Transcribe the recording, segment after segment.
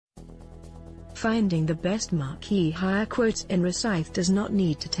Finding the best marquee hire quotes in Rosyth does not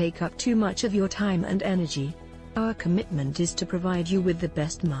need to take up too much of your time and energy. Our commitment is to provide you with the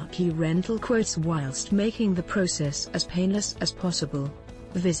best marquee rental quotes whilst making the process as painless as possible.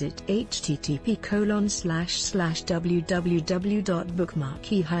 Visit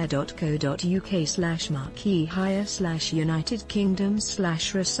http://www.bookmarqueehire.co.uk/marqueehire/United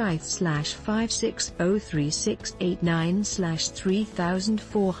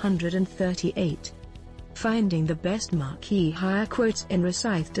Kingdom/Rosyth/5603689/3438. Finding the best marquee hire quotes in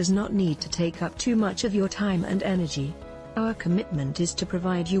Rosyth does not need to take up too much of your time and energy. Our commitment is to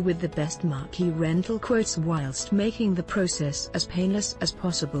provide you with the best marquee rental quotes whilst making the process as painless as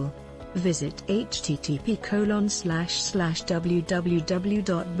possible. Visit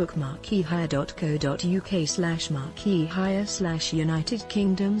http://www.bookmarqueehire.co.uk/marqueehire/United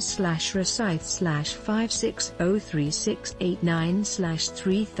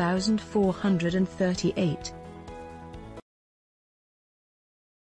Kingdom/Rosyth/5603689/3438.